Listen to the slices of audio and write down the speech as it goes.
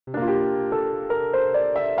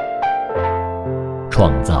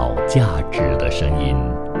创造价值的声音。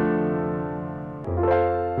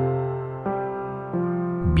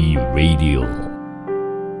Be Radio。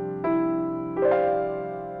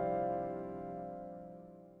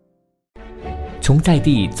从在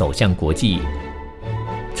地走向国际，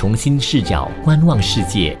从新视角观望世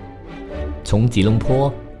界，从吉隆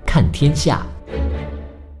坡看天下。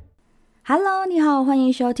Hello， 你好，欢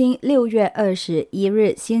迎收听6月21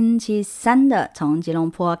日星期三的从吉隆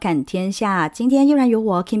坡看天下。今天依然由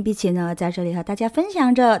我 Kim 比奇呢在这里和大家分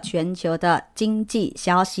享着全球的经济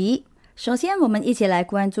消息。首先我们一起来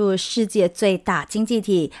关注世界最大经济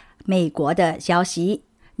体美国的消息。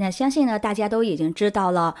那相信呢大家都已经知道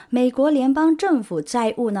了，美国联邦政府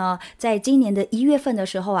债务呢在今年的1月份的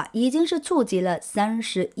时候已经是触及了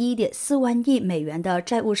 31.4 万亿美元的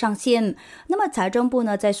债务上限。那么财政部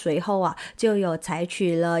呢在随后就有采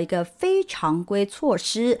取了一个非常规措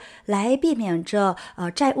施来避免这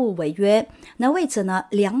债务违约。那为此呢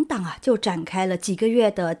两党就展开了几个月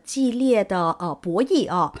的激烈的博弈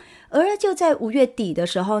而就在5月底的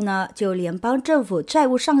时候呢，就联邦政府债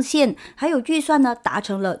务上限还有预算呢达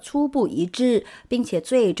成了初步一致，并且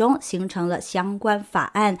最终形成了相关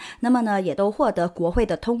法案，那么呢也都获得国会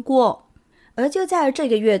的通过。而就在这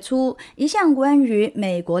个月初，一项关于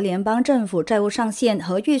美国联邦政府债务上限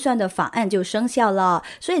和预算的法案就生效了，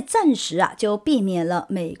所以暂时就避免了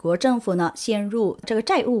美国政府呢陷入这个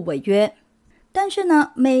债务违约。但是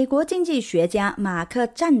呢，美国经济学家马克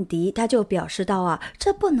赞迪他就表示到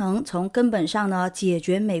这不能从根本上呢解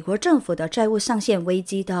决美国政府的债务上限危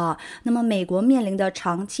机的。那么美国面临的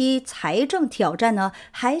长期财政挑战呢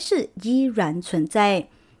还是依然存在。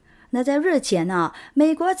那在日前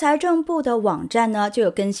美国财政部的网站呢就有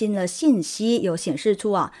更新了信息，有显示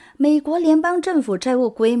出美国联邦政府债务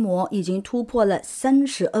规模已经突破了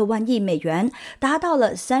32万亿美元，达到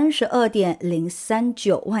了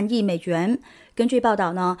 32.039 万亿美元。根据报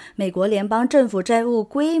道呢，美国联邦政府债务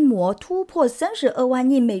规模突破32万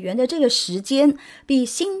亿美元的这个时间，比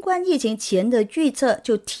新冠疫情前的预测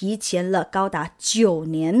就提前了高达9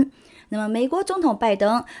年。那么美国总统拜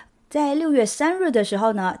登在6月3日的时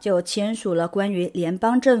候呢，就签署了关于联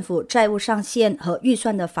邦政府债务上限和预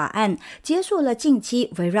算的法案，结束了近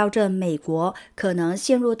期围绕着美国可能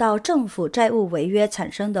陷入到政府债务违约产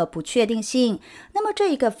生的不确定性。那么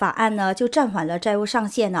这一个法案呢，就暂缓了债务上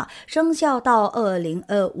限生效到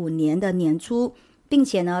2025年的年初，并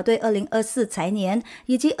且呢，对2024财年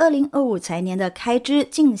以及2025财年的开支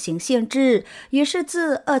进行限制，也是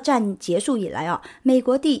自二战结束以来美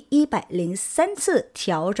国第103次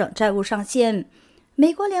调整债务上限。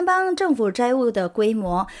美国联邦政府债务的规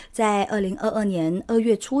模在2022年2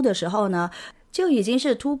月初的时候呢，就已经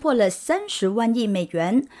是突破了30万亿美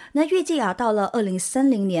元。那预计到了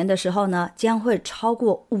2030年的时候呢，将会超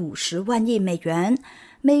过50万亿美元。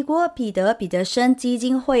美国彼得森基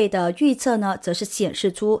金会的预测呢，则是显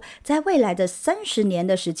示出在未来的30年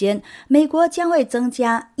的时间，美国将会增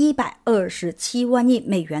加127万亿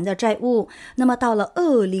美元的债务。那么到了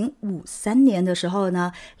2053年的时候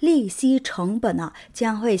呢，利息成本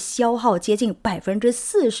将会消耗接近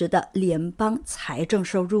 40% 的联邦财政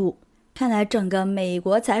收入。看来整个美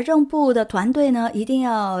国财政部的团队呢，一定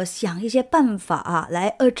要想一些办法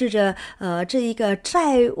来遏制着这一个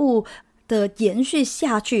债务的延续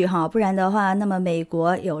下去不然的话，那么美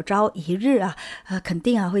国有朝一日肯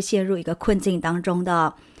定会陷入一个困境当中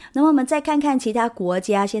的。那么我们再看看其他国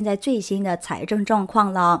家现在最新的财政状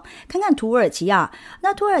况了。看看土耳其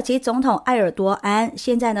那土耳其总统埃尔多安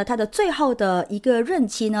现在呢，他的最后的一个任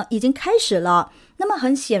期呢已经开始了。那么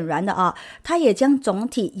很显然的他也将总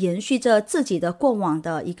体延续着自己的过往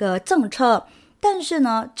的一个政策。但是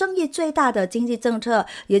呢，争议最大的经济政策，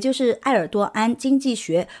也就是埃尔多安经济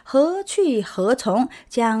学何去何从，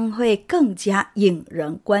将会更加引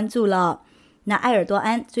人关注了。那埃尔多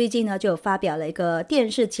安最近呢就发表了一个电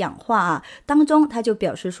视讲话当中他就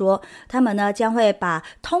表示说，他们呢将会把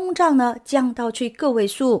通胀呢降到去个位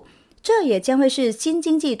数，这也将会是新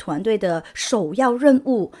经济团队的首要任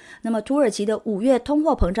务。那么土耳其的5月通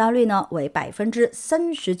货膨胀率呢为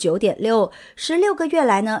 39.6%， 16个月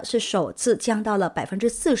来呢是首次降到了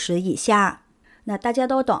 40% 以下。那大家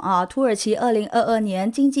都懂土耳其2022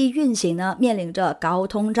年经济运行呢面临着高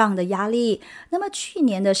通胀的压力。那么去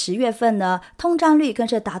年的10月份呢，通胀率更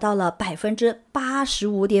是达到了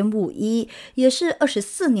 85.51%， 也是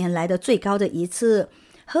24年来的最高的一次。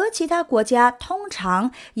和其他国家通常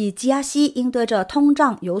以加息应对着通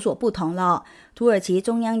胀有所不同了。土耳其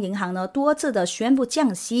中央银行呢多次的宣布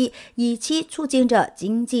降息，以期促进着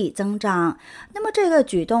经济增长。那么这个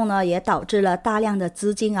举动呢也导致了大量的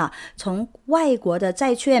资金从外国的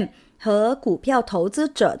债券和股票投资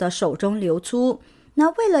者的手中流出。那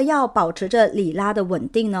为了要保持着里拉的稳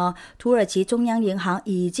定呢，土耳其中央银行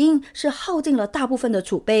已经是耗尽了大部分的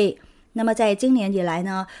储备。那么在今年以来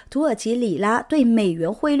呢，土耳其里拉对美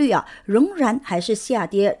元汇率仍然还是下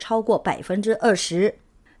跌超过 20%。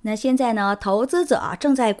那现在呢，投资者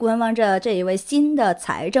正在观望着这一位新的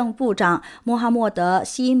财政部长穆罕默德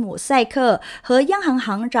西姆塞克和央行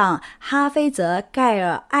行长哈菲泽盖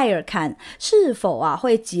尔艾尔坎是否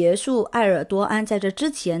会结束埃尔多安在这之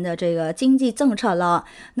前的这个经济政策了。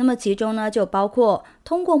那么其中呢，就包括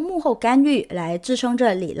通过幕后干预来支撑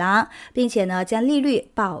着里拉，并且呢将利率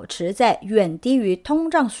保持在远低于通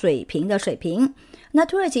胀水平的水平。那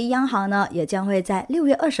土耳其央行呢，也将会在6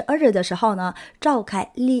月22日的时候呢，召开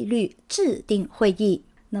利率制定会议。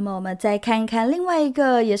那么我们再看看另外一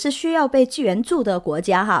个也是需要被援助的国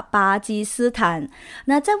家巴基斯坦。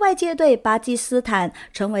那在外界对巴基斯坦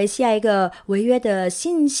成为下一个违约的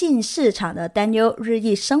新兴市场的担忧日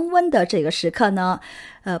益升温的这个时刻呢，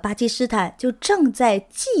巴基斯坦就正在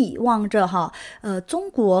寄望着中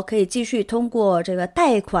国可以继续通过这个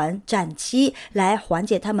贷款展期来缓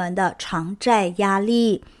解他们的偿债压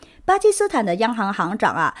力。巴基斯坦的央行行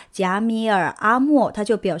长贾米尔阿莫他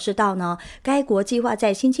就表示到呢，该国计划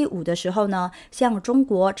在星期五的时候呢，向中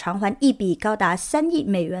国偿还一笔高达3亿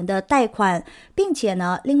美元的贷款，并且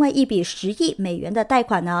呢，另外一笔10亿美元的贷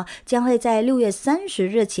款呢，将会在6月30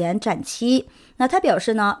日前展期。那他表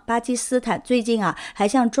示呢，巴基斯坦最近还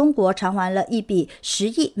向中国偿还了一笔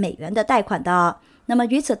10亿美元的贷款的。那么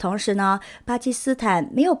与此同时呢，巴基斯坦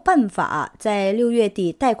没有办法在6月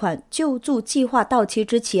底贷款救助计划到期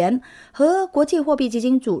之前和国际货币基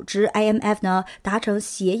金组织 IMF 呢达成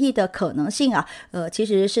协议的可能性其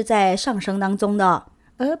实是在上升当中的。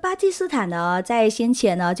而巴基斯坦呢，在先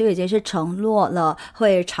前呢就已经是承诺了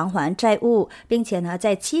会偿还债务，并且呢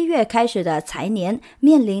在7月开始的财年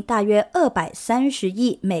面临大约230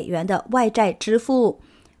亿美元的外债支付。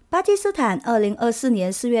巴基斯坦2024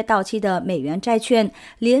年4月到期的美元债券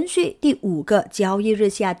连续第5个交易日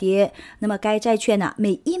下跌，那么该债券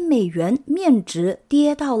每1美元面值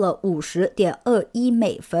跌到了 50.21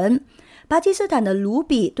 美分。巴基斯坦的卢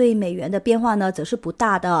比对美元的变化呢，则是不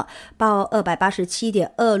大的，报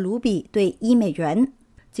 287.2 卢比对1美元。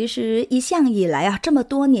其实一向以来这么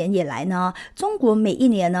多年以来呢，中国每一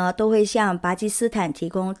年呢都会向巴基斯坦提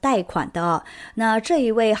供贷款的。那这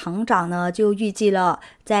一位行长呢，就预计了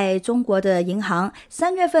在中国的银行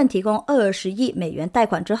3月份提供20亿美元贷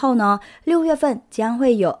款之后呢，6月份将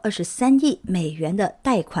会有23亿美元的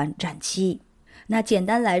贷款展期。那简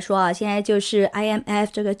单来说现在就是 IMF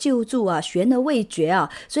这个救助悬而未决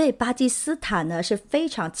所以巴基斯坦呢是非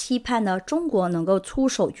常期盼呢中国能够出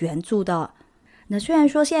手援助的。那虽然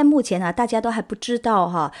说现在目前大家都还不知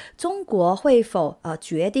道中国会否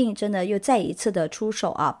决定真的又再一次的出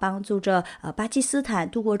手帮助着巴基斯坦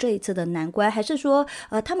度过这一次的难关，还是说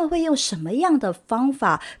他们会用什么样的方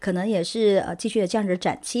法，可能也是继续的这样的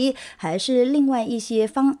展期，还是另外一些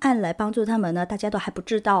方案来帮助他们呢？大家都还不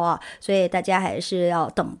知道所以大家还是要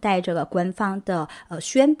等待这个官方的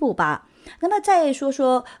宣布吧。那么再说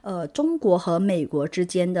说中国和美国之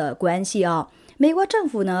间的关系美国政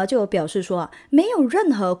府呢就表示说没有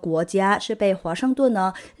任何国家是被华盛顿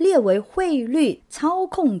呢列为汇率操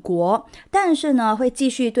控国，但是呢会继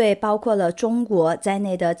续对包括了中国在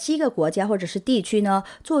内的7个国家或者是地区呢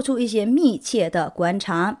做出一些密切的观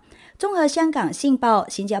察。综合香港信报、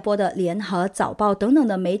新加坡的联合早报等等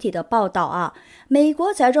的媒体的报道美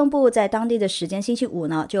国财政部在当地的时间星期五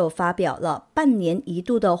呢就发表了半年一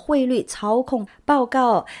度的汇率操控报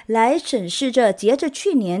告，来审视着截至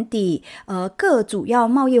去年底各主要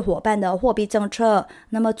贸易伙伴的货币政策。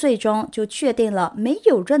那么最终就确定了没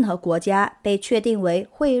有任何国家被确定为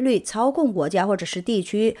汇率操控国家或者是地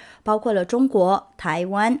区，包括了中国、台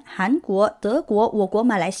湾、韩国、德国、我国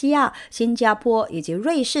马来西亚、新加坡以及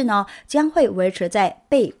瑞士呢将会维持在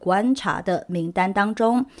被观察的名单当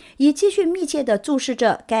中，以继续密切的注视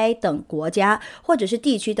着该等国家或者是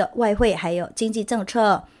地区的外汇还有经济政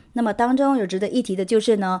策。那么当中有值得一提的就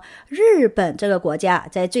是呢，日本这个国家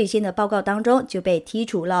在最新的报告当中就被剔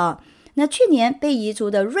除了。那去年被移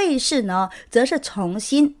除的瑞士呢，则是重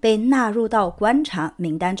新被纳入到观察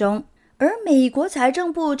名单中。而美国财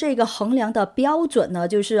政部这个衡量的标准呢，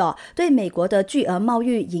就是对美国的巨额贸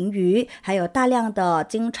易盈余，还有大量的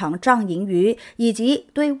经常账盈余，以及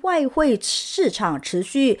对外汇市场持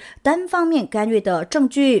续单方面干预的证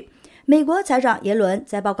据。美国财长耶伦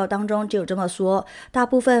在报告当中就有这么说，大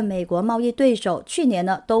部分美国贸易对手去年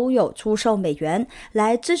呢都有出售美元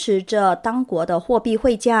来支持着当国的货币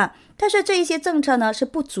汇价，但是这一些政策呢是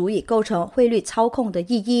不足以构成汇率操控的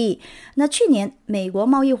意义。那去年美国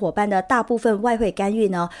贸易伙伴的大部分外汇干预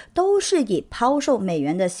呢都是以抛售美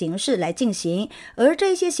元的形式来进行，而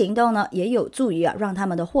这些行动呢也有助于让他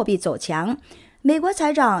们的货币走强。美国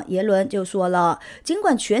财长耶伦就说了，尽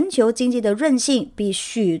管全球经济的韧性比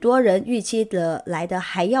许多人预期的来的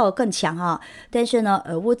还要更强但是呢，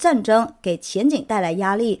俄乌战争给前景带来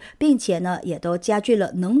压力，并且呢，也都加剧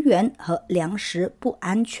了能源和粮食不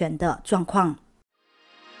安全的状况。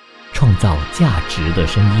创造价值的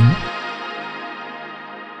声音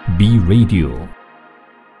 ，B Radio。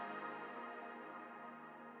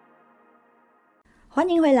欢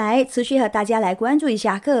迎回来，持续和大家来关注一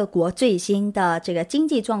下各国最新的这个经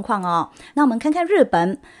济状况那我们看看日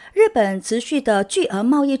本持续的巨额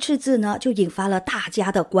贸易赤字呢，就引发了大家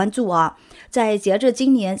的关注在截至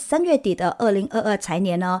今年3月底的2022财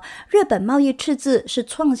年呢，日本贸易赤字是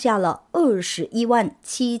创下了21万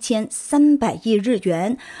7300亿日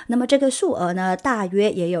元，那么这个数额呢，大约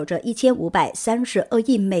也有着1532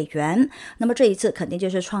亿美元，那么这一次肯定就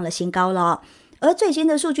是创了新高了。而最新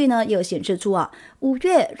的数据呢，也有显示出5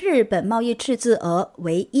月日本贸易赤字额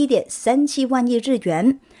为 1.37 万亿日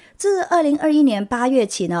元，自2021年8月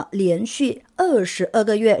起呢，连续22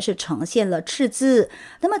个月是呈现了赤字。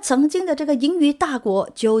那么曾经的这个盈余大国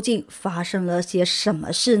究竟发生了些什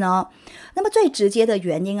么事呢？那么最直接的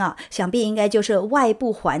原因想必应该就是外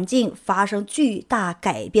部环境发生巨大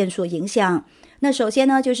改变所影响。那首先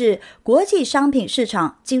呢，就是国际商品市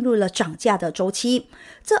场进入了涨价的周期。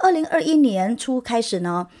自2021年初开始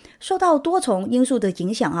呢，受到多重因素的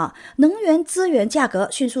影响能源资源价格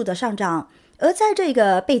迅速的上涨。而在这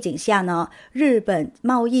个背景下呢，日本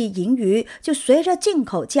贸易盈余就随着进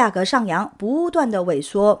口价格上扬不断的萎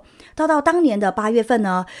缩。到当年的8月份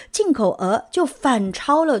呢，进口额就反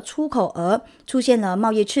超了出口额，出现了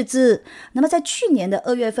贸易赤字。那么在去年的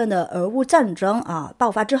2月份的俄乌战争爆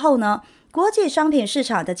发之后呢，国际商品市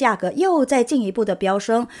场的价格又再进一步的飙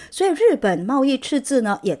升，所以日本贸易赤字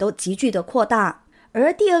呢也都急剧的扩大。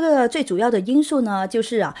而第二个最主要的因素呢，就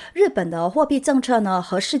是日本的货币政策呢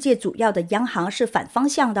和世界主要的央行是反方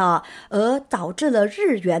向的，而导致了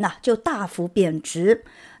日元就大幅贬值。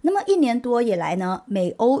那么1年多以来呢，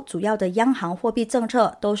美欧主要的央行货币政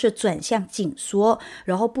策都是转向紧缩，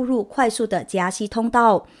然后步入快速的加息通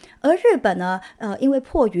道。而日本呢，因为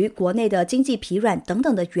迫于国内的经济疲软等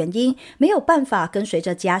等的原因，没有办法跟随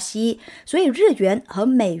着加息，所以日元和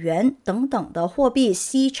美元等等的货币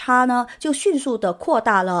息差呢，就迅速的扩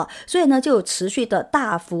大了，所以呢，就有持续的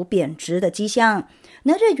大幅贬值的迹象。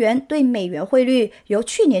那日元对美元汇率由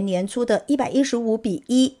去年年初的115比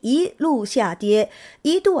1一路下跌，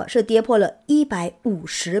一度是跌破了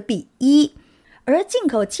150比1。而进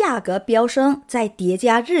口价格飙升，再叠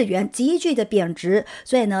加日元急剧的贬值，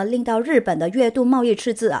所以呢，令到日本的月度贸易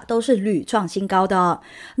赤字都是屡创新高的。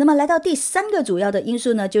那么来到第三个主要的因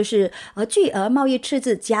素呢，就是巨额贸易赤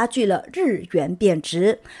字加剧了日元贬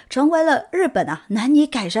值，成为了日本难以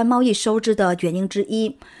改善贸易收支的原因之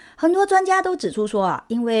一。很多专家都指出说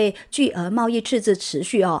因为巨额贸易赤字持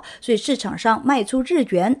续所以市场上卖出日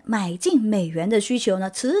元买进美元的需求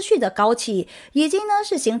呢持续的高企，已经呢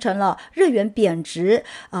是形成了日元贬值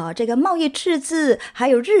这个贸易赤字还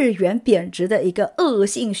有日元贬值的一个恶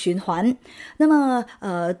性循环。那么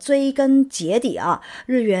追根结底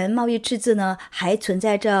日元贸易赤字呢还存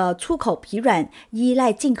在着出口疲软、依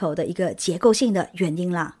赖进口的一个结构性的原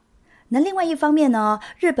因啦。那另外一方面呢，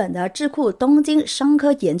日本的智库东京商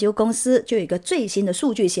科研究公司就有一个最新的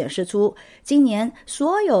数据显示出，今年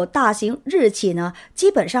所有大型日企呢，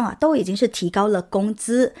基本上都已经是提高了工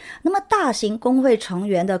资。那么大型工会成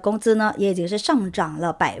员的工资呢，也已经是上涨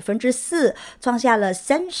了 4%， 创下了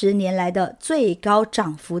30年来的最高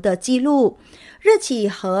涨幅的记录。日企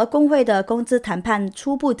和工会的工资谈判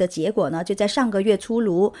初步的结果呢，就在上个月出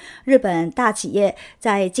炉。日本大企业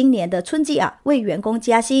在今年的春季为员工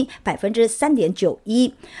加薪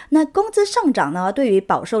 3.91%。那工资上涨呢，对于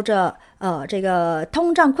饱受着这个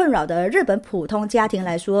通胀困扰的日本普通家庭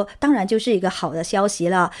来说，当然就是一个好的消息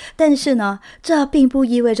了。但是呢，这并不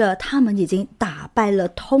意味着他们已经打败了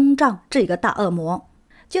通胀这个大恶魔。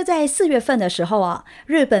就在4月份的时候啊，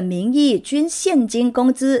日本名义均现金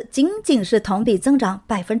工资仅仅是同比增长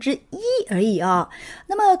 1% 而已啊。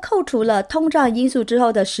那么扣除了通胀因素之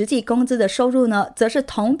后的实际工资的收入呢，则是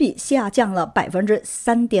同比下降了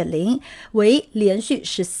 3.0%， 为连续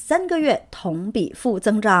13个月同比负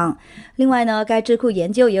增长。另外呢，该智库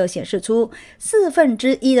研究也有显示出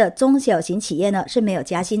1/4的中小型企业呢是没有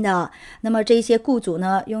加薪的。那么这些雇主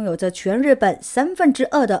呢，拥有着全日本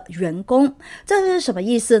2/3的员工。这是什么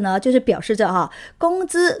意思呢？就是表示着工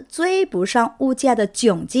资追不上物价的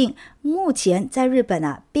窘境，目前在日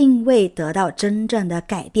本并未得到真正的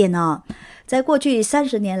改变呢。在过去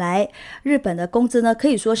30年来，日本的工资呢可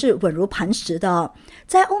以说是稳如磐石的。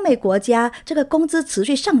在欧美国家，这个工资持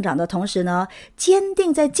续上涨的同时呢，坚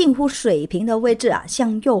定在近乎水平的位置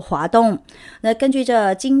向右滑动。那根据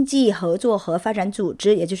这经济合作和发展组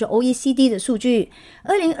织，也就是 OECD 的数据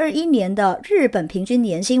，2021年的日本平均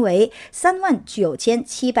年薪为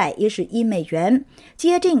39,711美元，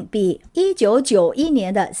接近比1991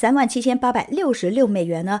年的37,866美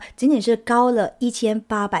元呢，仅仅是高了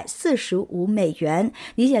1,845美元。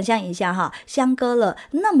你想象一下相隔了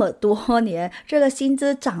那么多年，这个薪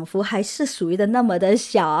资涨幅还是属于的那么的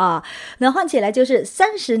小啊。那换起来就是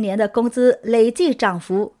30年的工资累计涨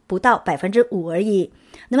幅不到 5% 而已。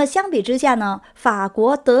那么相比之下呢，法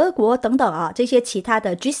国、德国等等这些其他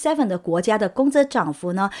的 G7 的国家的工资涨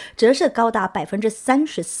幅呢，则是高达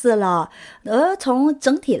 34% 了。而从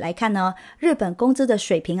整体来看呢，日本工资的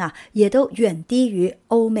水平也都远低于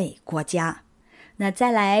欧美国家。那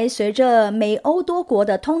再来，随着美欧多国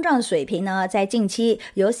的通胀水平呢，在近期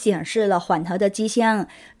有显示了缓和的迹象，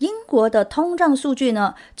英国的通胀数据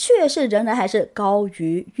呢，确实仍然还是高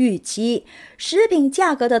于预期，食品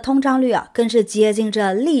价格的通胀率更是接近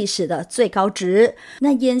着历史的最高值。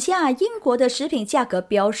那眼下英国的食品价格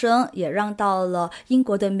飙升，也让到了英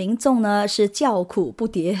国的民众呢是叫苦不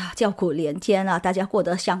迭，叫苦连天大家过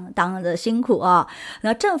得相当的辛苦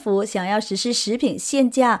那政府想要实施食品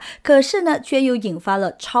限价，可是呢却又引发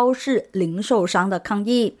了超市零售商的抗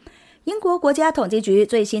议。英国国家统计局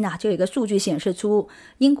最新就有一个数据显示出，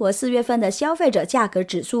英国4月份的消费者价格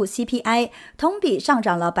指数 CPI 同比上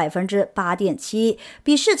涨了 8.7%，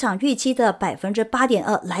 比市场预期的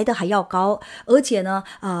 8.2% 来得还要高。而且呢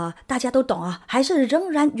大家都懂还是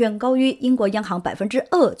仍然远高于英国央行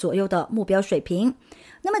 2% 左右的目标水平。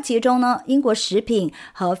那么其中呢，英国食品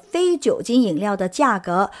和非酒精饮料的价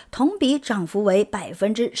格同比涨幅为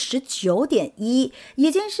 19.1%，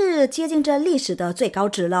 已经是接近这历史的最高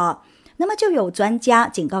值了。那么就有专家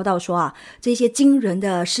警告到说这些惊人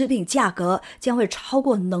的食品价格将会超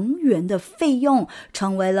过能源的费用，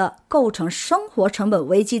成为了构成生活成本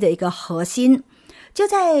危机的一个核心。就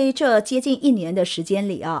在这接近1年的时间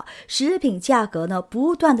里食品价格呢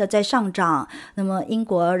不断的在上涨，那么英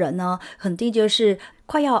国人呢肯定就是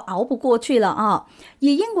快要熬不过去了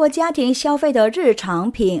以英国家庭消费的日常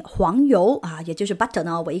品黄油也就是 butter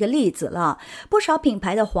呢为一个例子了。不少品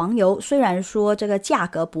牌的黄油虽然说这个价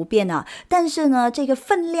格不变但是呢这个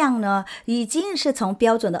分量呢已经是从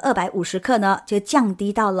标准的250克呢就降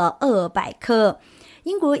低到了200克。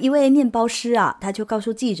英国一位面包师他就告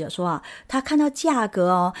诉记者说他看到价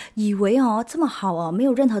格以为这么好没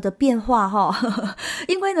有任何的变化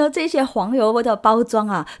因为呢这些黄油的包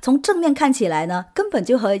装从正面看起来呢根本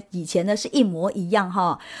就和以前呢是一模一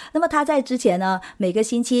样那么他在之前呢每个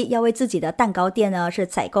星期要为自己的蛋糕店呢是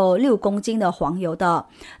采购6公斤的黄油的。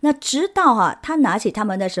那直到他拿起它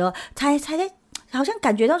们的时候才好像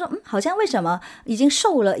感觉到说好像为什么已经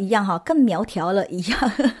瘦了一样更苗条了一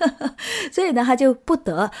样所以呢他就不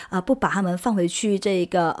得不把它们放回去这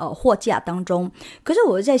个货架当中。可是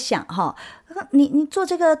我在想你做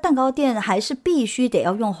这个蛋糕店还是必须得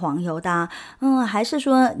要用黄油的还是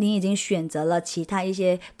说你已经选择了其他一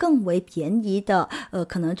些更为便宜的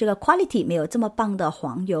可能这个 quality 没有这么棒的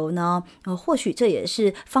黄油呢或许这也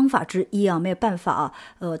是方法之一没有办法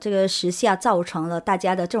这个时下造成了大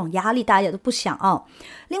家的这种压力，大家也都不想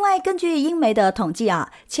另外根据英媒的统计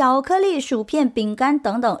巧克力、薯片、饼干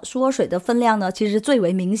等等缩水的分量呢其实是最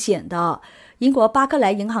为明显的。英国巴克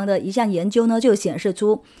莱银行的一项研究呢，就显示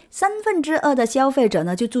出2/3的消费者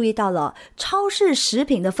呢就注意到了超市食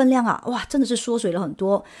品的分量哇，真的是缩水了很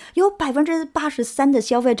多。有 83% 的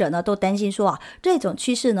消费者呢都担心说这种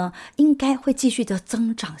趋势呢应该会继续的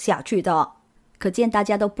增长下去的。可见大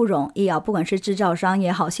家都不容易不管是制造商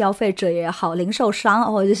也好，消费者也好，零售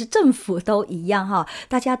商或者是政府都一样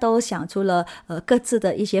大家都想出了各自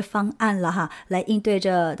的一些方案了来应对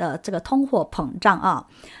这个通货膨胀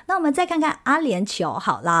那我们再看看阿联酋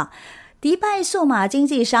好啦。迪拜数码经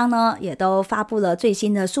济商呢也都发布了最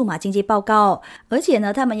新的数码经济报告，而且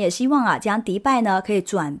呢他们也希望将迪拜呢可以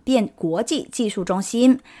转变国际技术中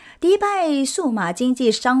心。迪拜数码经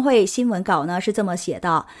济商会新闻稿呢是这么写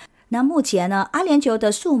的，那目前呢阿联酋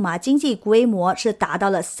的数码经济规模是达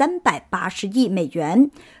到了380亿美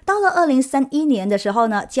元，到了2031年的时候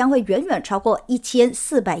呢将会远远超过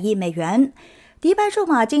1400亿美元。迪拜数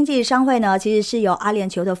码经济商会呢，其实是由阿联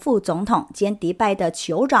酋的副总统兼迪拜的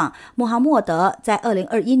酋长穆罕默德在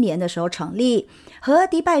2021年的时候成立，和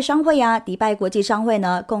迪拜商会迪拜国际商会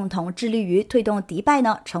呢，共同致力于推动迪拜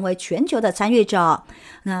呢成为全球的参与者。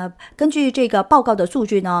那根据这个报告的数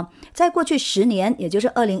据呢，在过去10年，也就是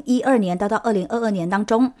2012年到2022年当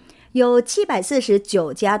中，有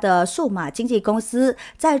749家的数码经纪公司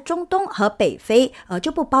在中东和北非就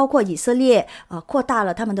不包括以色列扩大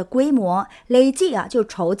了他们的规模，累计就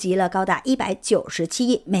筹集了高达197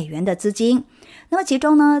亿美元的资金。那么其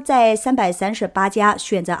中呢，在338家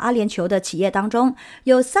选择阿联酋的企业当中，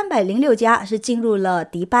有306家是进入了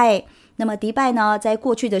迪拜。那么迪拜呢，在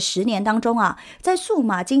过去的10年当中在数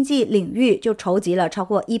码经济领域就筹集了超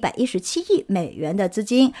过117亿美元的资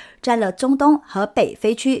金，占了中东和北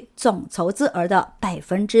非区总筹资额的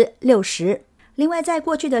60%。另外在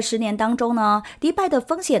过去的10年当中呢，迪拜的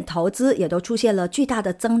风险投资也都出现了巨大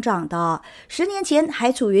的增长的。10年前还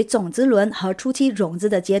处于种子轮和初期融资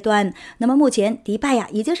的阶段，那么目前迪拜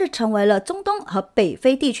已经是成为了中东和北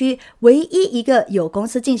非地区唯一一个有公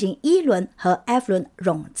司进行1轮和 F 轮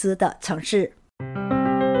融资的城市。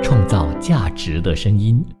创造价值的声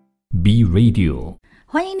音 B Radio，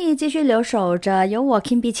欢迎你继续留守着由我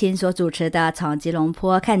Kim 碧琴所主持的从吉隆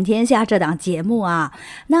坡看天下这档节目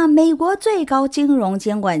那美国最高金融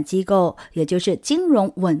监管机构，也就是金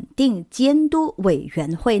融稳定监督委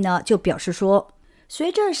员会呢，就表示说，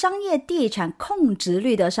随着商业地产控制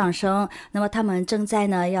率的上升，那么他们正在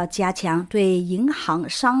呢要加强对银行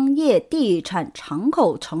商业地产敞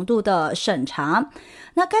口程度的审查。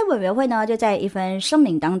那该委员会呢就在一份声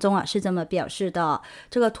明当中是这么表示的，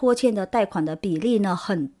这个拖欠的贷款的比例呢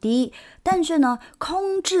很低，但是呢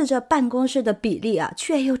空置着办公室的比例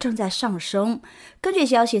却又正在上升。根据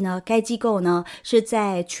消息呢，该机构呢是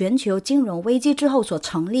在全球金融危机之后所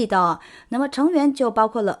成立的，那么成员就包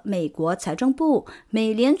括了美国财政部、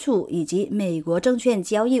美联储以及美国证券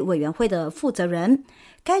交易委员会的负责人。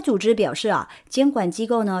该组织表示监管机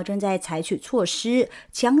构呢正在采取措施，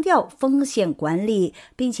强调风险管理，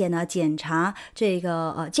并且呢检查这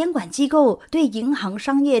个监管机构对银行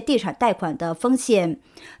商业地产贷款的风险。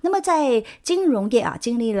那么在金融业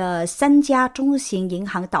经历了3家中型银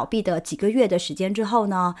行倒闭的几个月的时间之后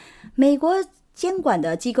呢，美国监管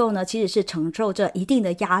的机构呢其实是承受着一定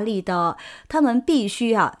的压力的，他们必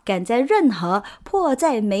须赶在任何迫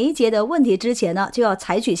在眉睫的问题之前呢就要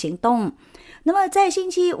采取行动。那么在星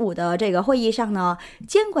期五的这个会议上呢，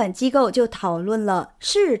监管机构就讨论了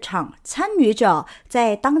市场参与者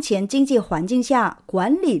在当前经济环境下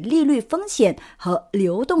管理利率风险和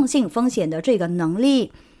流动性风险的这个能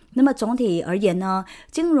力。那么总体而言呢，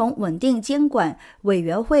金融稳定监管委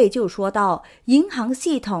员会就说到，银行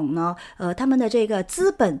系统呢他们的这个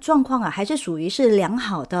资本状况还是属于是良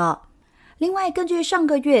好的。另外，根据上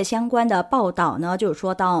个月相关的报道呢，就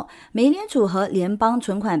说到美联储和联邦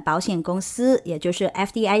存款保险公司，也就是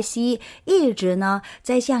FDIC 一直呢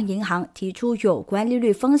在向银行提出有关利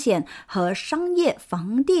率风险和商业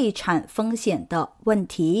房地产风险的问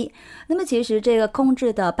题。那么其实这个空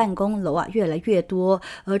置的办公楼越来越多，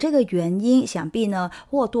而这个原因想必呢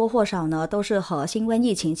或多或少呢都是和新冠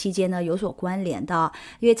疫情期间呢有所关联的，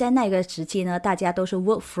因为在那个时期呢大家都是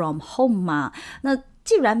work from home 嘛，那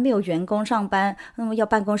既然没有员工上班，那么要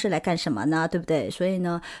办公室来干什么呢？对不对？所以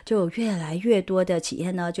呢，就有越来越多的企业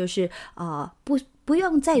呢，就是不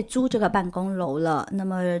用再租这个办公楼了。那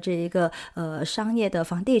么这一个商业的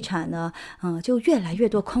房地产呢，就越来越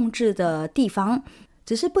多空置的地方。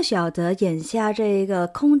只是不晓得眼下这个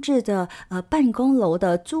空置的办公楼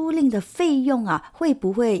的租赁的费用会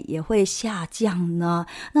不会也会下降呢？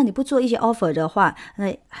那你不做一些 offer 的话，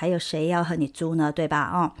那还有谁要和你租呢？对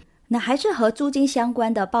吧？那还是和租金相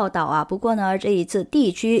关的报道不过呢，这一次地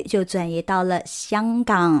区就转移到了香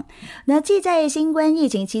港。那继在新冠疫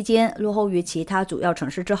情期间落后于其他主要城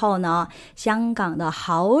市之后呢，香港的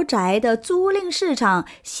豪宅的租赁市场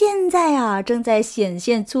现在正在显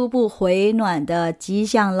现初步回暖的迹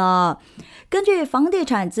象了。根据房地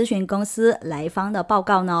产咨询公司来方的报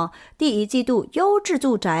告呢，第一季度优质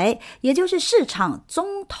住宅，也就是市场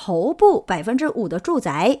中头部 5% 的住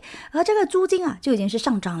宅，而这个租金就已经是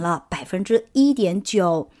上涨了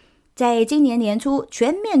 1.9%。在今年年初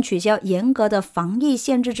全面取消严格的防疫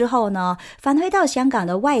限制之后呢，返回到香港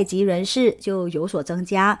的外籍人士就有所增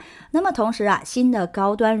加。那么同时新的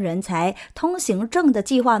高端人才通行证的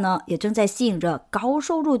计划呢，也正在吸引着高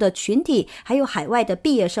收入的群体，还有海外的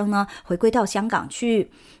毕业生呢，回归到香港去。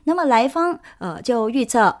那么来方就预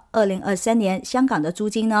测2023年香港的租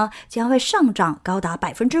金呢，将会上涨高达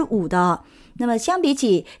 5% 的。那么相比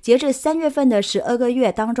起截至3月份的12个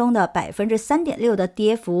月当中的 3.6% 的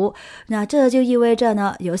跌幅，那这就意味着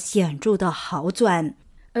呢，有显著的好转。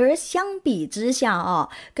而相比之下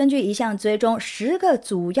根据一项追踪10个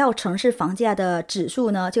主要城市房价的指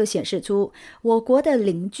数呢，就显示出我国的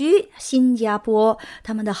邻居新加坡，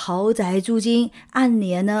他们的豪宅租金按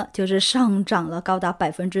年呢就是上涨了高达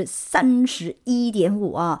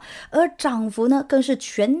 31.5%而涨幅呢更是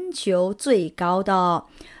全球最高的。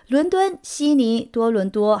伦敦、悉尼、多伦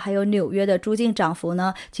多还有纽约的租金涨幅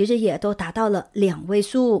呢，其实也都达到了2位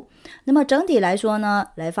数。那么整体来说呢，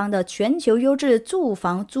来方的全球优质住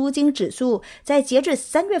房租金指数在截至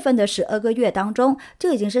3月份的12个月当中，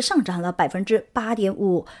就已经是上涨了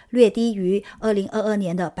 8.5%， 略低于2022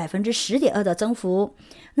年的 10.2% 的增幅。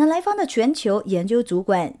那来方的全球研究主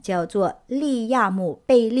管叫做利亚姆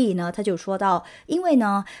贝利呢，他就说到，因为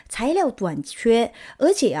呢材料短缺，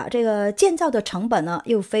而且这个建造的成本呢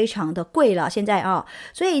又非常的贵了，现在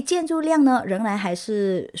所以建筑量呢仍然还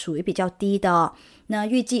是属于比较低的。那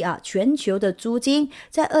预计全球的租金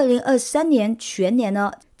在2023年全年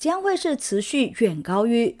呢将会是持续远高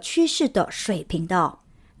于趋势的水平的。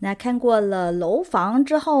那看过了楼房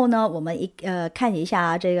之后呢，我们看一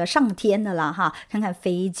下这个上天的了看看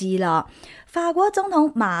飞机了。法国总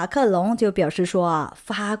统马克龙就表示说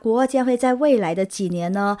法国将会在未来的几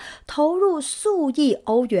年呢投入数亿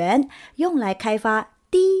欧元，用来开发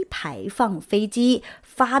低排放飞机、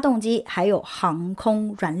发动机还有航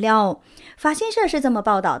空燃料。法新社是这么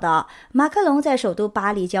报道的，马克龙在首都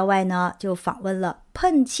巴黎郊外呢就访问了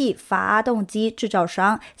喷气发动机制造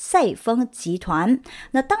商赛丰集团。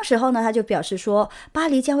那当时候呢他就表示说，巴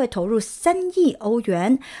黎将会投入3亿欧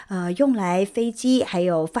元用来飞机还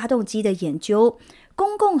有发动机的研究。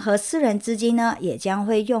公共和私人资金呢，也将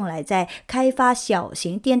会用来在开发小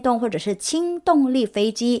型电动或者是轻动力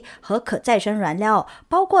飞机和可再生燃料，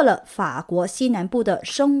包括了法国西南部的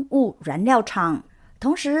生物燃料厂。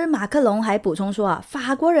同时马克龙还补充说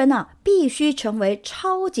法国人必须成为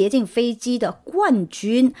超洁净飞机的冠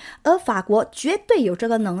军，而法国绝对有这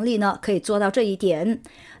个能力呢，可以做到这一点。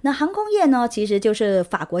那航空业呢，其实就是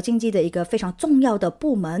法国经济的一个非常重要的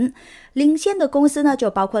部门。领先的公司呢，就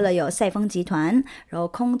包括了有赛丰集团，然后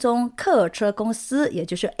空中客车公司，也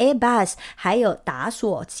就是 Airbus， 还有达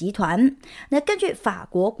索集团。那根据法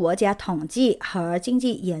国国家统计和经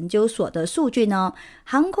济研究所的数据呢，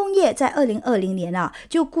航空业在2020年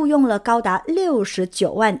就雇佣了高达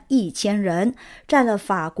69万1000人，占了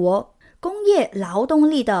法国工业劳动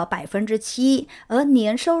力的 7%， 而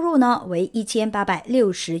年收入呢为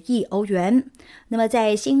1860亿欧元。那么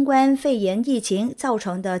在新冠肺炎疫情造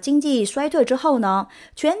成的经济衰退之后呢，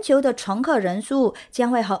全球的乘客人数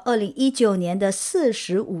将会和2019年的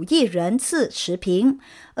45亿人次持平，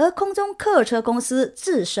而空中客车公司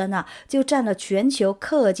自身就占了全球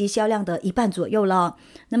客机销量的1半左右了。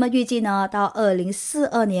那么预计呢，到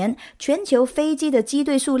2042年，全球飞机的机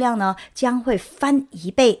队数量呢将会翻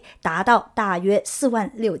1倍，达到大约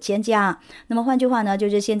46000架。那么换句话呢，就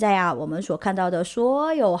是现在我们所看到的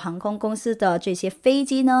所有航空公司的这些飞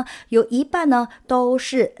机呢，有1半呢都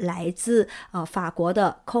是来自法国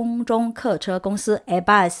的空中客车公司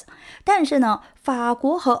Airbus。 但是呢，法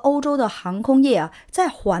国和欧洲的航空业在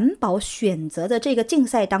环保选择的这个竞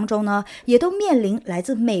赛当中呢，也都面临来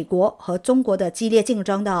自美国和中国的激烈竞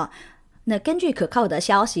争的。那根据可靠的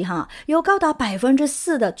消息有高达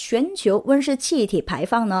 4% 的全球温室气体排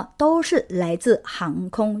放呢，都是来自航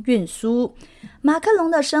空运输。马克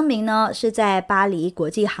龙的声明呢，是在巴黎国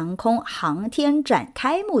际航空航天展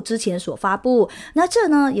开幕之前所发布。那这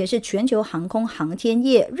呢，也是全球航空航天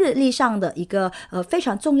业日历上的一个非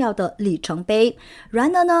常重要的里程碑。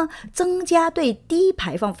然而呢，增加对低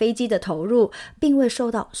排放飞机的投入，并未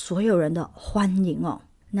受到所有人的欢迎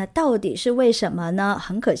那到底是为什么呢？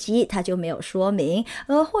很可惜他就没有说明，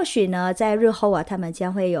而或许呢在日后他们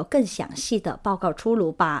将会有更详细的报告出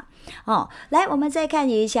炉吧。来我们再看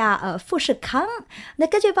一下富士康。那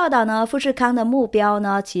根据报道呢，富士康的目标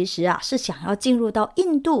呢其实是想要进入到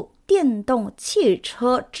印度电动汽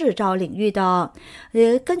车制造领域的。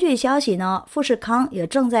根据消息呢，富士康也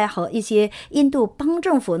正在和一些印度邦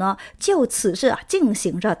政府呢就此事进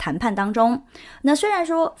行着谈判当中。那虽然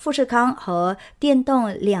说富士康和电动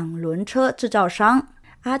2轮车制造商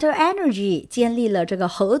Ata Energy 建立了这个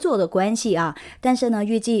合作的关系啊，但是呢，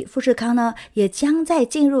预计富士康呢也将在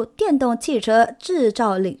进入电动汽车制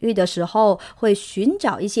造领域的时候，会寻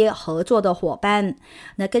找一些合作的伙伴。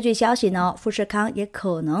那根据消息呢，富士康也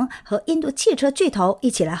可能和印度汽车巨头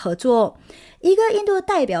一起来合作。一个印度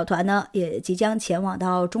代表团呢，也即将前往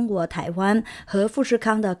到中国台湾，和富士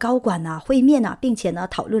康的高管会面并且呢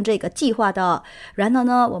讨论这个计划的。然而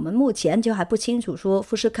呢，我们目前就还不清楚说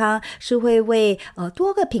富士康是会为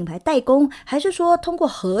多个品牌代工，还是说通过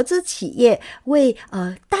合资企业为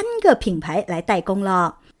单个品牌来代工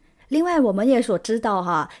了。另外我们也所知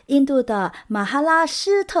道印度的马哈拉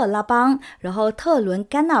施特拉邦，然后特伦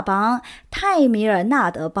甘纳邦、泰米尔纳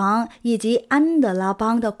德邦以及安德拉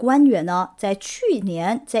邦的官员呢，在去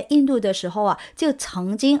年在印度的时候就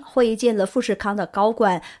曾经会见了富士康的高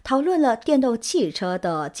管，讨论了电动汽车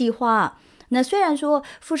的计划。那虽然说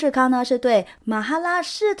富士康呢是对马哈拉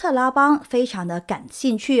施特拉邦非常的感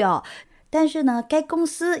兴趣但是呢，该公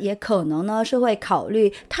司也可能呢是会考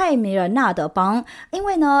虑泰米尔纳德邦，因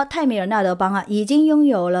为呢，泰米尔纳德邦已经拥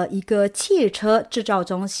有了一个汽车制造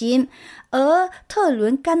中心，而特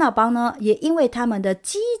伦甘纳邦呢，也因为他们的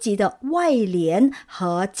积极的外联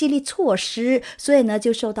和激励措施，所以呢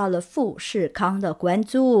就受到了富士康的关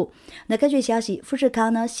注。那根据消息，富士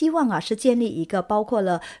康呢希望是建立一个包括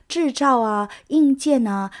了制造硬件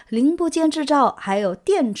零部件制造还有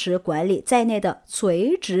电池管理在内的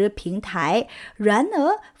垂直平台。然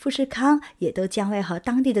而富士康也都将会和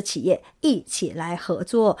当地的企业一起来合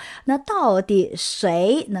作。那到底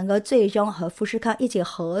谁能够最终和富士康一起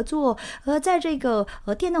合作，而在这个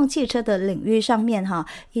电动汽车的领域上面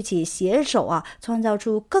一起携手创造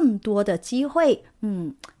出更多的机会，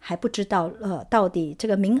还不知道到底这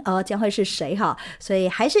个名额将会是谁所以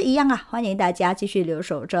还是一样欢迎大家继续留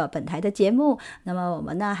守着本台的节目。那么我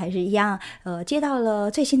们呢还是一样接到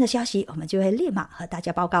了最新的消息，我们就会立马和大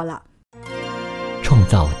家报告了。创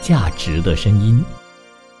造价值的声音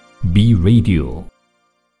 ，B Radio。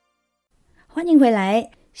欢迎回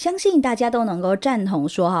来。相信大家都能够赞同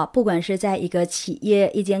说不管是在一个企业、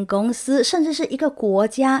一间公司，甚至是一个国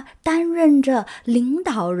家，担任着领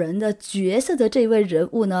导人的角色的这位人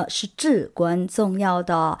物呢，是至关重要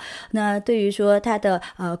的。那对于说他的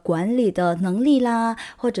管理的能力啦，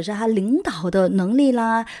或者是他领导的能力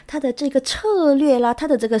啦，他的这个策略啦，他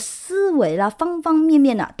的这个思维啦，方方面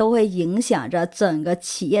面都会影响着整个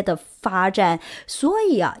企业的发展。所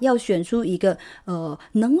以要选出一个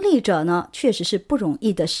能力者呢，确实是不容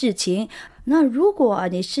易的事情。那如果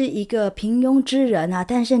你是一个平庸之人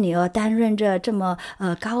但是你要担任着这么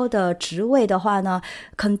高的职位的话呢，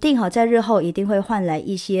肯定在日后一定会换来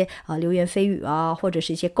一些流言蜚语或者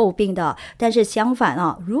是一些诟病的。但是相反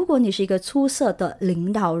如果你是一个出色的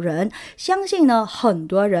领导人，相信呢很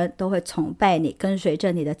多人都会崇拜你，跟随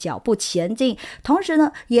着你的脚步前进，同时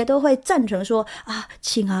呢也都会赞成说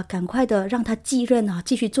请赶快的让他继任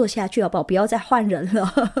继续做下去好不好，不要再换人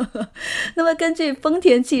了那么根据丰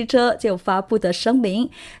田汽车就发布的声明，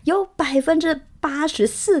有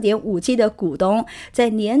 84.57% 的股东在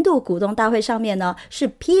年度股东大会上面呢，是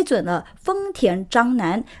批准了丰田章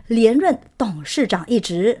男连任董事长一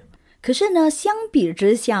职。可是呢，相比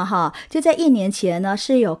之下就在1年前呢，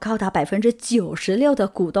是有高达 96% 的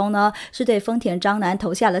股东呢，是对丰田章男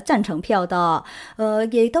投下了赞成票的。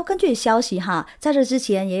也都根据消息在这之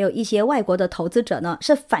前也有一些外国的投资者呢，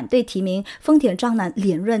是反对提名丰田章男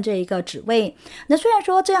连任这一个职位。那虽然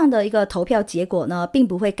说这样的一个投票结果呢，并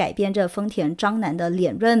不会改变这丰田章男的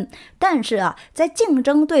连任，但是在竞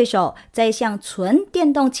争对手在向纯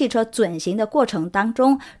电动汽车转型的过程当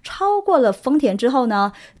中超过了丰田之后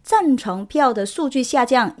呢，赞成票的数据下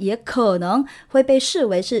降，也可能会被视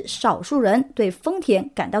为是少数人对丰田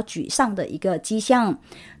感到沮丧的一个迹象。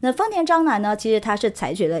那丰田章男呢，其实他是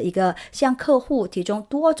采取了一个向客户提供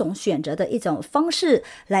多种选择的一种方式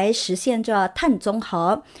来实现着碳中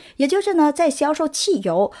和，也就是呢在销售汽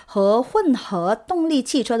油和混合动力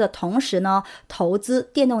汽车的同时呢，投资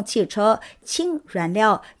电动汽车、氢燃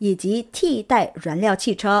料以及替代燃料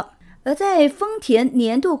汽车。而在丰田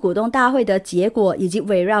年度股东大会的结果，以及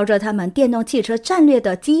围绕着他们电动汽车战略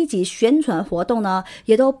的积极宣传活动呢，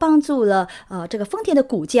也都帮助了这个丰田的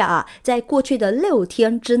股价在过去的6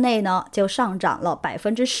天之内呢，就上涨了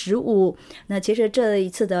 15%。那其实这一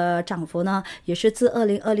次的涨幅呢，也是自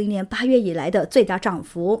2020年8月以来的最大涨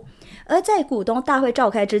幅。而在股东大会召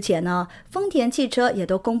开之前呢，丰田汽车也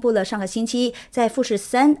都公布了上个星期在富士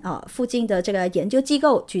山附近的这个研究机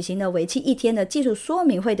构举行了为期1天的技术说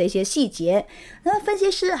明会的一些细节。那分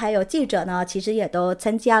析师还有记者呢，其实也都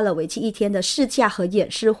参加了为期1天的试驾和演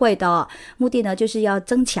示会的，目的呢就是要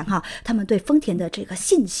增强他们对丰田的这个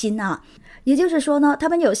信心啊。也就是说呢，他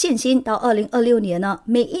们有信心到2026年呢，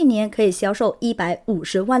每一年可以销售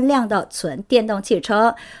150万辆的纯电动汽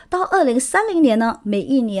车，到2030年呢，每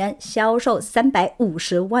一年销售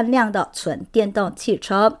350万辆的纯电动汽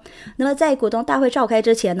车。那么在股东大会召开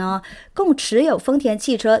之前呢，共持有丰田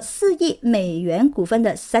汽车4亿美元股份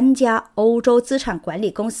的3家欧洲资产管理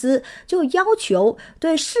公司就要求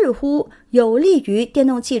对似乎有利于电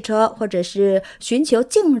动汽车或者是寻求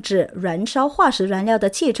禁止燃烧化石燃料的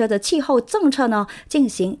汽车的气候政策呢进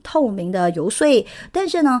行透明的游说，但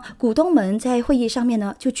是呢，股东们在会议上面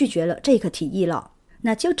呢就拒绝了这个提议了。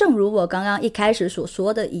那就正如我刚刚一开始所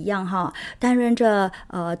说的一样担任着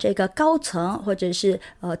这个高层或者是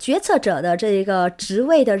决策者的这个职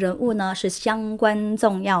位的人物呢是相关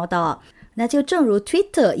重要的。那就正如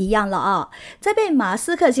Twitter 一样了在被马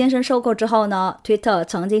斯克先生收购之后呢， Twitter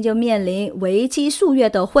曾经就面临为期数月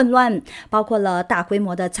的混乱，包括了大规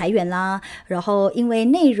模的裁员啦，然后因为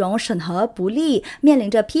内容审核不力面临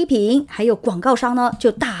着批评，还有广告商呢就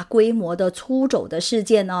大规模的出走的事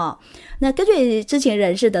件那根据知情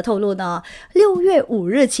人士的透露呢，6月5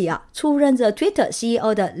日起出任着 Twitter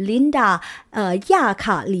CEO 的 Linda 亚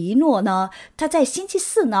卡里诺呢，他在星期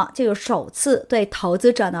四呢就有首次对投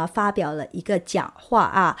资者呢发表了一个讲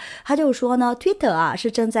话他就说呢 Twitter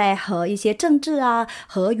是正在和一些政治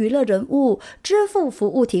和娱乐人物、支付服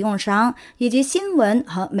务提供商以及新闻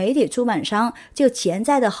和媒体出版商就潜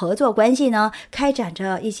在的合作关系呢开展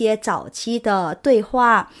着一些早期的对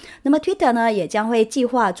话。那么 Twitter 呢也将会计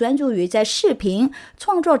划专注于在视频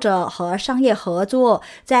创作者和商业合作，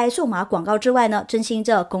在数码广告之外呢振兴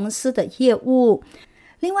着公司的业务。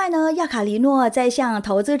另外呢，亚卡里诺在向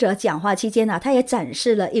投资者讲话期间呢，他也展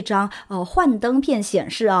示了一张幻灯片，显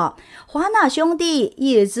示华纳兄弟、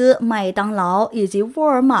叶兹、麦当劳以及沃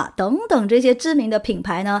尔玛等等这些知名的品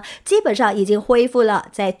牌呢，基本上已经恢复了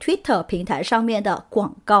在 Twitter 平台上面的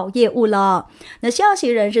广告业务了。那消息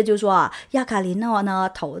人士就说亚卡里诺呢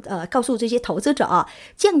告诉这些投资者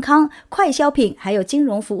健康、快消品还有金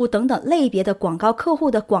融服务等等类别的广告客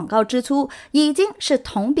户的广告支出已经是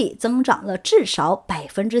同比增长了至少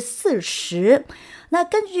40%。那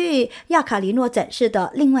根据亚卡里诺展示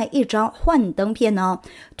的另外一张幻灯片呢，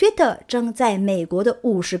 Twitter 正在美国的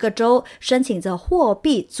50个州申请着货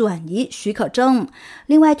币转移许可证。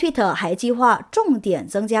另外 Twitter 还计划重点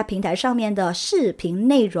增加平台上面的视频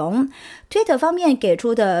内容。 Twitter 方面给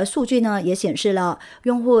出的数据呢也显示了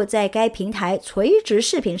用户在该平台垂直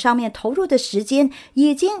视频上面投入的时间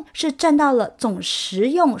已经是占到了总实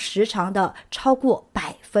用时长的超过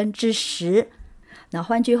10%。那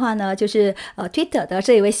换句话呢，就是Twitter 的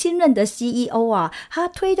这一位新任的 CEO 他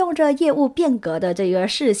推动着业务变革的这个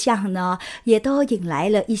事项呢，也都引来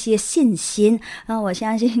了一些信心。我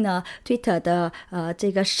相信呢 Twitter 的这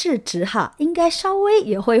个市值应该稍微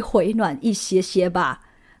也会回暖一些吧。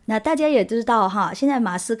那大家也知道现在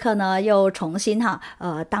马斯克呢又重新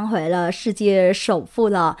当回了世界首富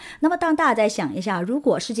了。那么当大家再想一下，如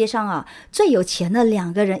果世界上最有钱的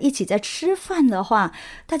2个人一起在吃饭的话，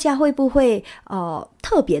大家会不会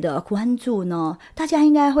特别的关注呢？大家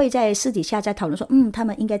应该会在私底下在讨论说他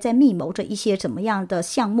们应该在密谋着一些怎么样的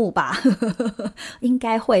项目吧应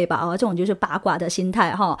该会吧这种就是八卦的心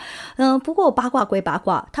态不过八卦归八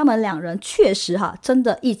卦，他们2人确实真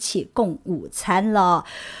的一起共午餐了。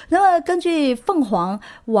那么根据凤凰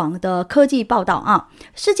网的科技报道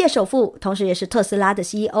世界首富同时也是特斯拉的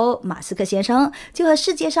CEO 马斯克先生就和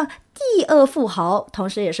世界上第2富豪，同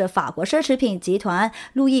时也是法国奢侈品集团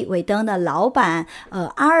路易威登的老板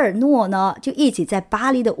阿尔诺呢，就一起在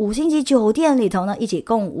巴黎的5星级酒店里头呢一起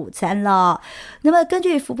共午餐了。那么根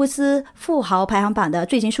据福布斯富豪排行榜的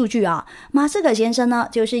最新数据马斯克先生呢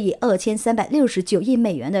就是以2369亿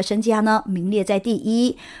美元的身家呢名列在第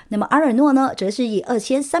1，那么阿尔诺呢则是以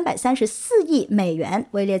2334亿美元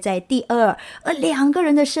位列在第2，而2个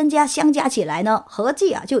人的身家相加起来呢合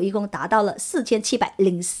计就一共达到了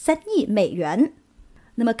4703亿美元。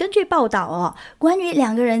那么根据报道关于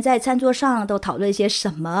2个人在餐桌上都讨论一些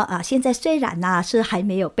什么现在虽然是还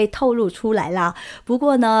没有被透露出来啦，不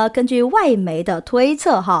过呢根据外媒的推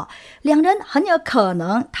测2人很有可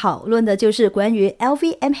能讨论的就是关于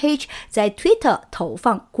LVMH 在 Twitter 投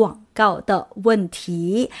放广告的问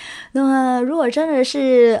题。那么如果真的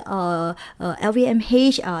是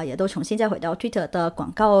LVMH 也都重新再回到 Twitter 的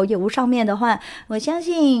广告业务上面的话，我相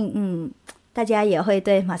信大家也会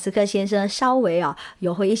对马斯克先生稍微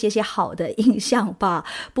有会一些好的印象吧，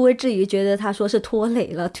不会至于觉得他说是拖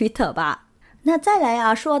累了 Twitter 吧。那再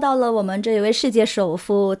来说到了我们这一位世界首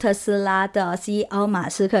富特斯拉的 CEO 马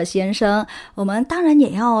斯克先生，我们当然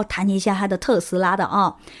也要谈一下他的特斯拉的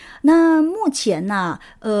那目前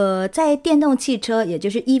在电动汽车也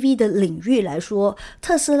就是 EV 的领域来说，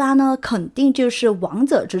特斯拉呢肯定就是王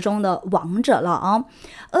者之中的王者了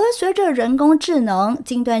而随着人工智能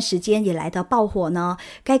近段时间以来的爆火呢，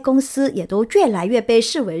该公司也都越来越被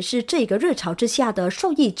视为是这个热潮之下的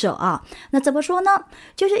受益者那怎么说呢？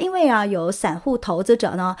就是因为有散户投资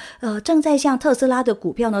者呢正在向特斯拉的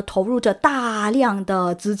股票呢投入着大量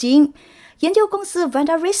的资金。研究公司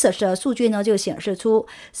Vanda Research 的数据呢就显示出，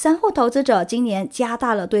散户投资者今年加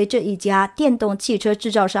大了对这一家电动汽车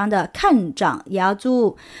制造商的看涨押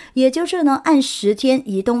注，也就是呢按10天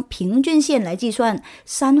移动平均线来计算，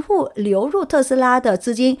散户流入特斯拉的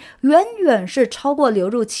资金远远是超过流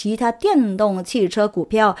入其他电动汽车股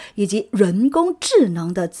票以及人工智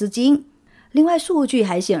能的资金。另外数据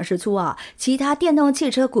还显示出其他电动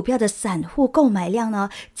汽车股票的散户购买量呢，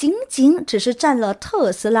仅只是占了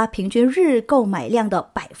特斯拉平均日购买量的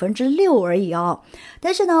 6% 而已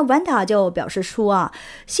但是呢 Vanda 就表示出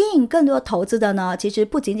吸引更多投资的呢，其实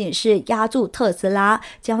不仅仅是押注特斯拉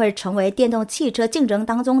将会成为电动汽车竞争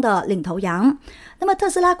当中的领头羊。那么特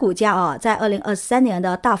斯拉股价在2023年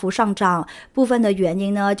的大幅上涨，部分的原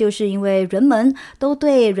因呢，就是因为人们都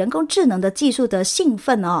对人工智能的技术的兴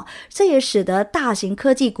奋这也使得大型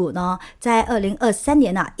科技股呢，在2023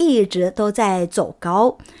年一直都在走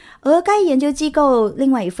高。而该研究机构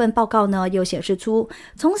另外一份报告呢，又显示出，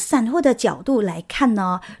从散户的角度来看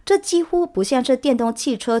呢，这几乎不像是电动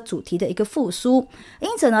汽车主题的一个复苏，因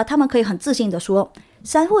此呢，他们可以很自信的说，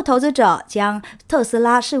散户投资者将特斯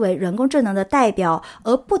拉视为人工智能的代表，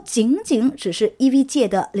而不仅只是 EV 界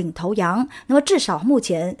的领头羊。那么至少目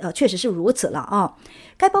前确实是如此了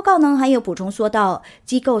该报告呢还有补充说到，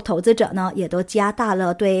机构投资者呢也都加大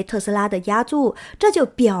了对特斯拉的押注，这就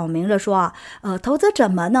表明了说投资者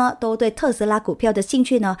们呢都对特斯拉股票的兴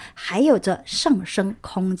趣呢还有着上升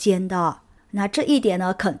空间的。那这一点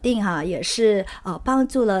呢，肯定也是帮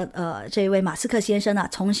助了这位马斯克先生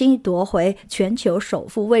重新夺回全球首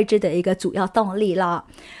富位置的一个主要动力了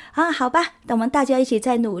好吧，那我们大家一起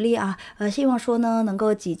再努力希望说呢能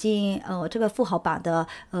够挤进这个富豪榜的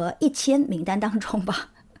1000名单当中吧。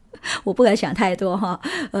我不敢想太多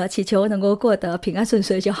祈求能够过得平安顺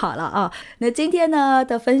遂就好了那今天呢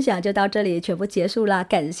的分享就到这里全部结束了，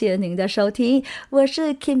感谢您的收听，我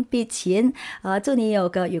是 Kim 碧琴祝你有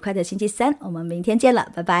个愉快的星期三，我们明天见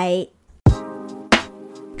了，拜拜。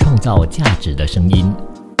创造价值的声音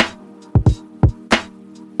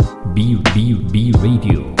B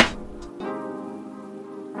Radio